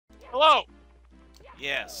Hello!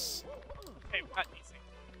 Yes. Hey, not easy.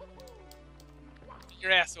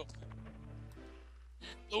 Your ass open.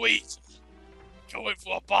 Luigi, going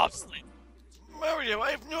for a bobsled. Mario,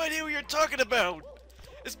 I have no idea what you're talking about.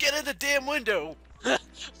 Let's get in the damn window.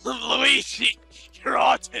 Luigi, your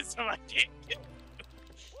autism, I can't get.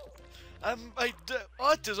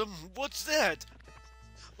 Autism? What's that?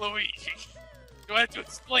 Luigi, do I have to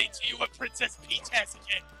explain to you what Princess Peach has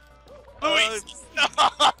again? Luigi, no!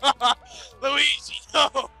 Luigi,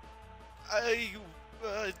 no!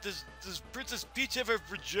 Does Princess Peach have a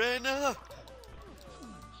vagina?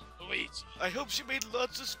 Luigi. I hope she made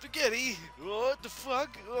lots of spaghetti. What the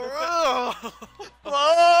fuck? Oh,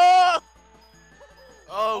 Oh!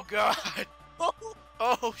 oh God.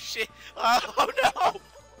 Oh shit. Oh no.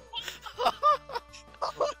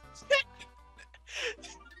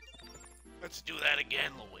 Let's do that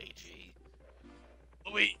again, Luigi.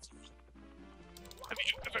 Luigi, have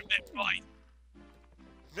you ever met mine?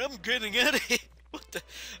 I'm getting at it. What the?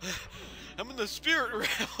 I'm in the spirit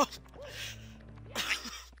realm.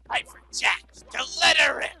 Time for Jack to let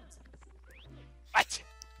her in! What?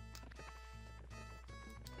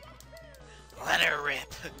 Let her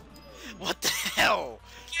rip. What the hell?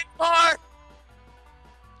 Get more!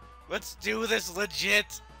 Let's do this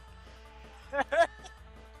legit.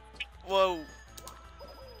 Whoa.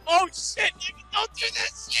 Oh shit! Don't do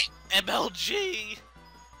this shit! MLG.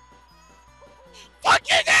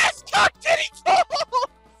 Fucking ass cock titty balls!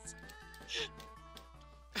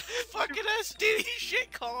 Fucking STD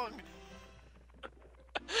shit Kong.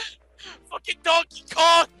 Fucking Donkey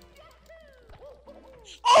Kong!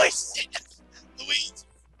 Holy shit! Luigi!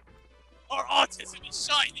 Our autism is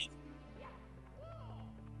shining!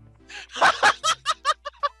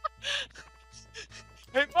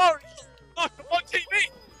 Hey Mario! Look, I'm on TV!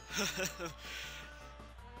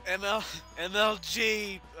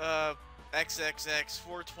 MLG, XXX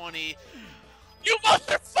 420. You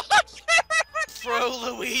motherfucker! Pro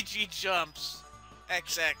Luigi jumps.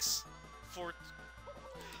 XX 4.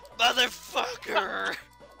 Motherfucker!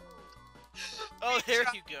 Oh, there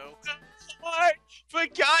you go. Far,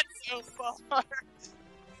 forgot so far.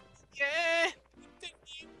 Yeah.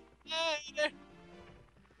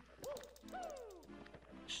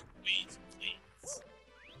 Please, please.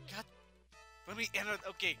 God. Let me enter.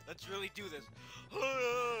 Okay, let's really do this.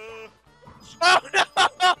 Oh no!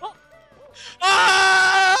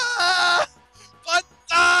 Ah! But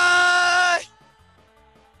die!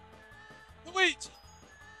 Luigi!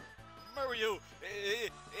 Mario,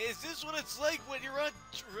 is this what it's like when you're on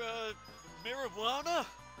marijuana?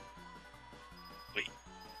 Wait.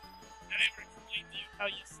 I never explained to you how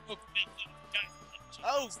you smoke meth and guys like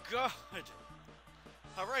Oh God!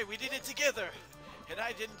 All right, we did it together, and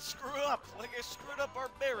I didn't screw up like I screwed up our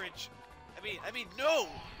marriage. I mean, no.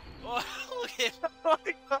 Oh, look at.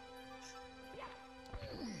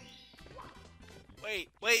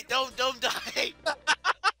 Wait, don't die.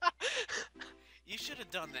 You should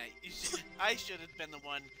have done that. I should have been the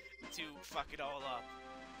one to fuck it all up.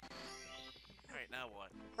 All right, now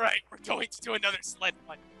what? Right, we're going to do another sled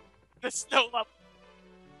one. The snow level.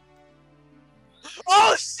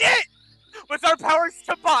 Oh shit! With our powers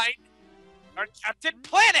combined, our Captain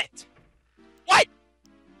Planet! What?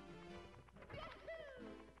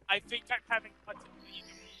 I think I'm having fun to you.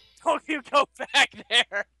 Don't you go back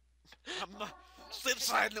there! I'm not. Slip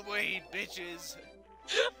sliding away, bitches.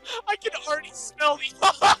 I can already smell the.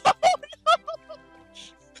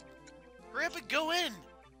 Grandpa, go in.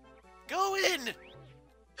 Go in.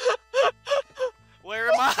 Where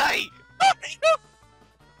am I?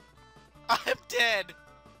 I'm dead.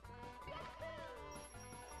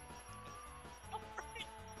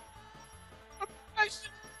 I should...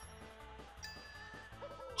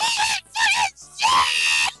 Oh,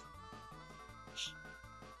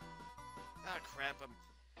 Ah, crap,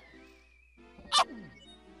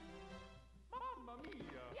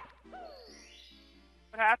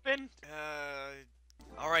 what happened?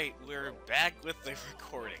 Alright, we're back with the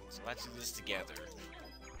recordings. Let's do this together.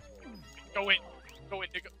 Go in,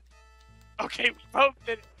 nigga. Okay, we both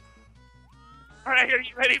did it. Alright, are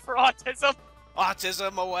you ready for autism?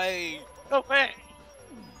 Autism away! No way.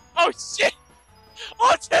 Oh shit!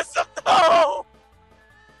 Autism, no!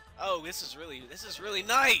 Oh, this is really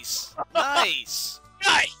nice! Nice!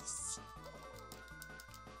 Nice!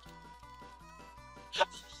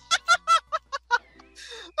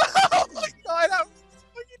 Oh my god, how are we gonna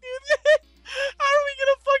fucking do this? How are we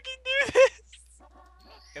gonna fucking do this?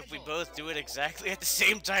 If we both do it exactly at the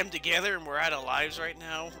same time together and we're out of lives right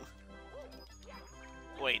now.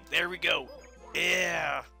 Wait, there we go.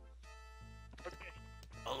 Yeah! Okay.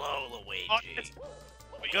 Hello, Luigi. Autism.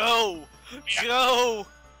 Go! We Go!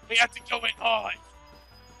 We have to go in hard.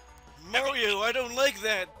 Mario, I don't like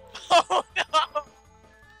that! Oh no!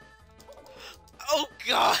 Oh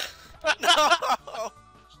god! No!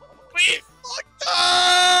 We fucked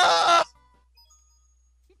up!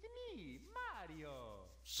 It's me, Mario.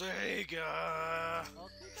 Sega!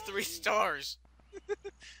 3 stars!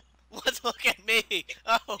 What? Look at me!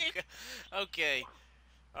 Oh, okay.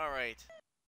 Alright.